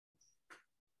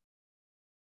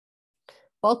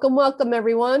Welcome, welcome,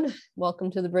 everyone.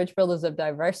 Welcome to the Bridge Builders of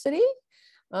Diversity.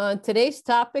 Today's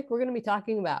topic, we're going to be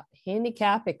talking about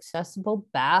handicap accessible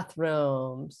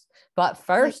bathrooms. But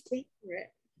first, my favorite.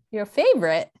 Your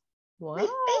favorite? Wow. My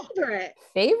favorite.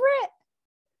 Favorite?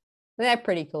 They're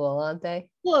pretty cool, aren't they?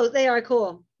 Well, they are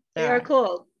cool. They are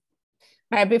cool. All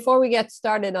right, before we get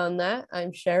started on that,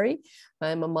 I'm Sherry.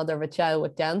 I'm a mother of a child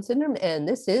with Down syndrome, and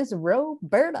this is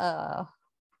Roberta.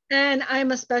 And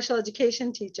I'm a special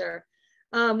education teacher.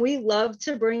 We love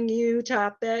to bring you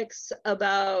topics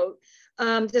about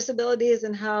disabilities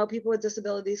and how people with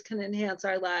disabilities can enhance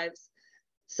our lives.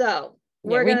 So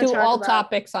we do all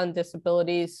topics on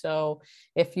disabilities. So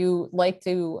if you like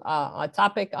to a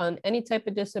topic on any type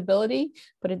of disability,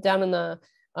 put it down in the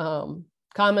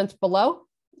comments below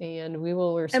and we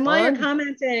will respond. And while you're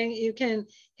commenting, you can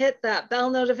hit that bell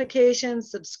notification,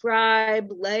 subscribe,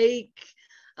 like,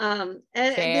 and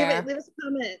leave us a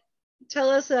comment. Tell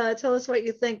us what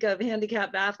you think of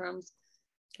handicap bathrooms.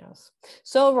 Yes.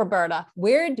 So Roberta,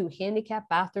 where do handicap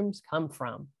bathrooms come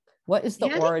from? What is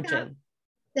the origin?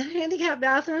 The handicap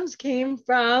bathrooms came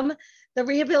from the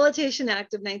Rehabilitation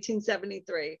Act of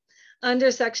 1973.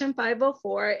 Under Section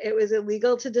 504, it was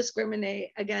illegal to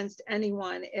discriminate against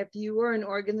anyone if you were an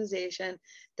organization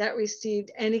that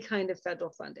received any kind of federal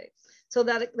funding. So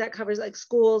that covers like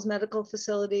schools, medical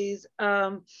facilities,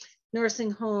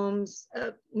 nursing homes,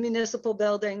 municipal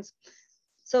buildings.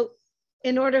 So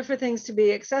in order for things to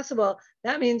be accessible,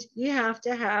 that means you have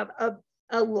to have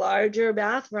a larger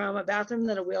bathroom, a bathroom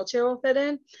that a wheelchair will fit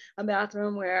in, a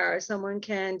bathroom where someone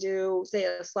can do, say,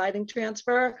 a sliding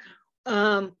transfer.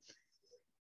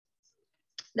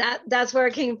 That's where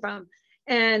it came from.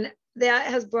 And that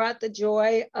has brought the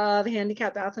joy of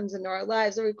handicap bathrooms into our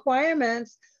lives. The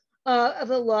requirements of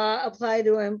the law apply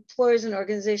to employers and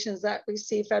organizations that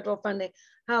receive federal funding.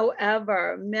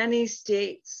 However, many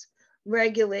states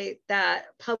regulate that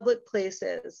public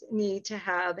places need to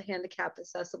have handicap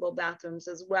accessible bathrooms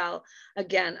as well,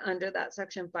 again, under that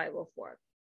Section 504.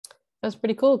 That's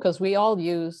pretty cool because we all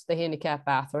use the handicap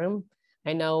bathroom.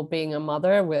 I know being a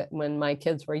mother, when my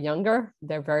kids were younger,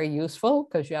 they're very useful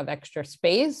because you have extra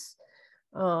space.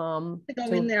 To go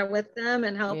in there with them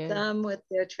and help them with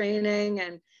their training.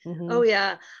 And oh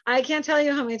yeah, I can't tell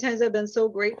you how many times I've been so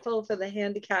grateful for the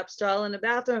handicap stall in the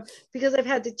bathroom because I've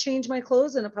had to change my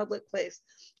clothes in a public place.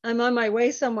 I'm on my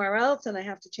way somewhere else and I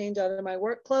have to change out of my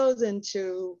work clothes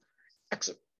into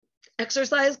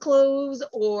exercise clothes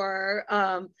or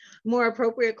more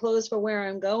appropriate clothes for where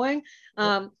I'm going.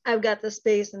 I've got the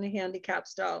space in the handicap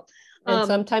stall. And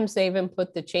sometimes they even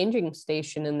put the changing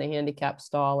station in the handicap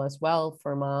stall as well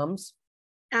for moms.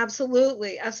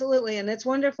 Absolutely, absolutely. And it's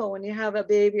wonderful when you have a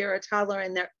baby or a toddler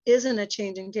and there isn't a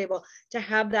changing table to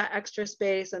have that extra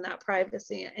space and that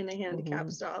privacy in a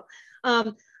handicap stall.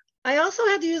 I also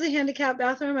had to use a handicap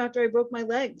bathroom after I broke my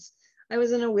legs. I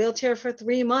was in a wheelchair for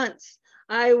 3 months.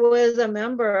 I was a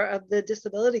member of the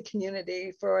disability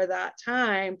community for that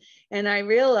time. And I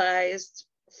realized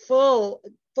full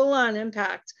on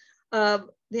impact of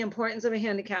the importance of a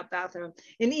handicap bathroom.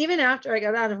 And even after I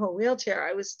got out of a wheelchair,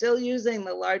 I was still using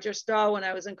the larger stall when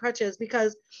I was in crutches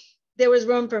because there was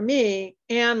room for me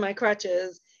and my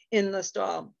crutches in the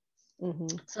stall.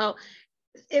 So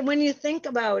when you think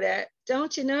about it,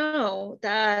 don't you know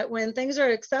that when things are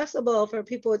accessible for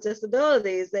people with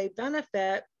disabilities, they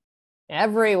benefit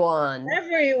everyone.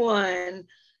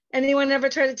 Anyone ever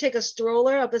try to take a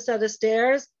stroller up a set of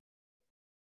stairs?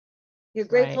 You're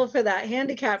grateful for that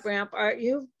handicap ramp, aren't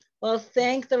you? Well,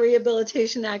 thank the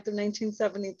Rehabilitation Act of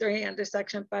 1973 under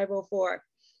Section 504.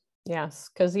 Yes,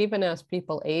 because even as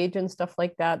people age and stuff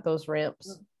like that, those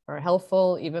ramps are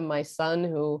helpful. Even my son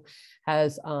who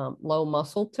has low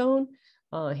muscle tone,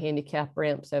 handicap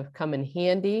ramps have come in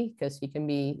handy because he can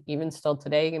be, even still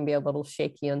today, can be a little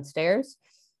shaky on stairs.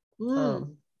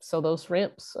 So those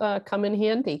ramps come in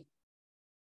handy.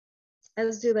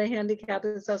 As do the handicap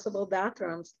accessible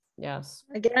bathrooms. Yes.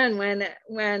 Again,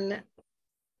 when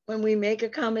we make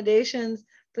accommodations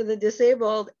for the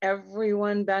disabled,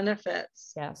 everyone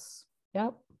benefits. Yes.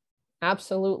 Yep.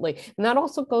 Absolutely. And that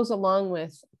also goes along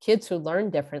with kids who learn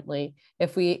differently.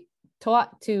 If we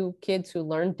taught to kids who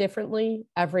learn differently,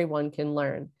 everyone can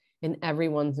learn and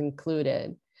everyone's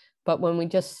included. But when we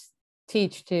just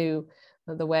teach to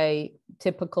the way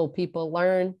typical people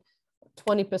learn,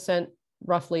 20%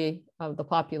 roughly of the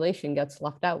population gets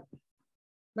left out.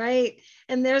 Right.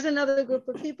 And there's another group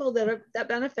of people that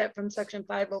benefit from Section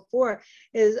 504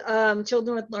 is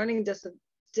children with learning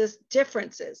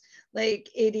differences like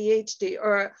ADHD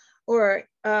or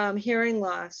hearing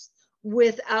loss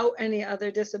without any other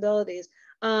disabilities.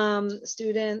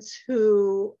 Students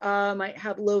who might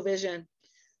have low vision.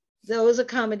 those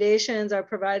accommodations are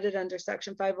provided under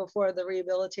Section 504 of the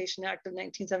Rehabilitation Act of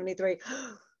 1973.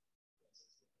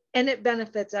 And it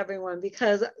benefits everyone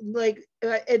because like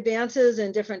advances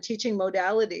in different teaching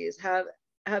modalities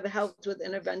have helped with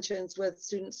interventions with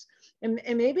students and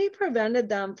maybe prevented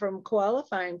them from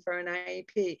qualifying for an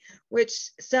IEP,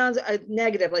 which sounds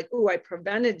negative, like, oh, I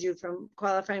prevented you from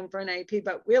qualifying for an IEP.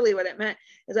 But really what it meant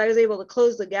is I was able to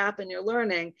close the gap in your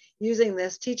learning using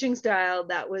this teaching style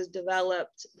that was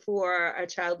developed for a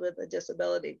child with a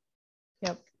disability.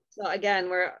 Yep. So again,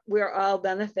 we're all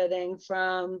benefiting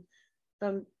from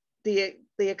the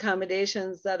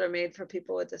accommodations that are made for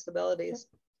people with disabilities.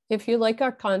 If you like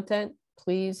our content,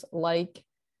 please like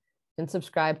and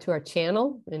subscribe to our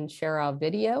channel and share our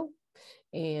video.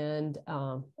 And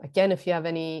again, if you have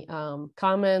any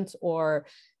comments or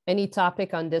any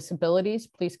topic on disabilities,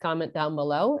 please comment down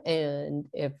below. And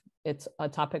if it's a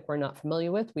topic we're not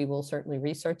familiar with, we will certainly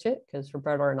research it, because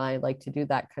Roberta and I like to do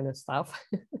that kind of stuff.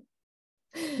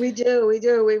 We do.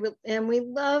 And we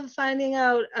love finding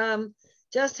out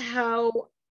just how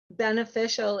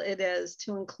beneficial it is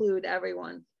to include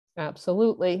everyone.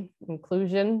 Absolutely.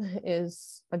 Inclusion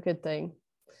is a good thing.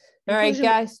 All Inclusion,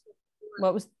 right, guys.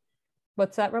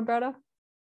 What's that, Roberta?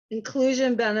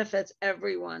 Inclusion benefits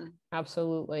everyone.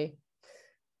 Absolutely.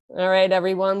 All right,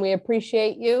 everyone. We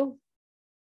appreciate you.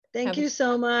 Thank you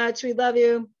so much. We love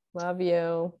you. Love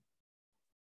you.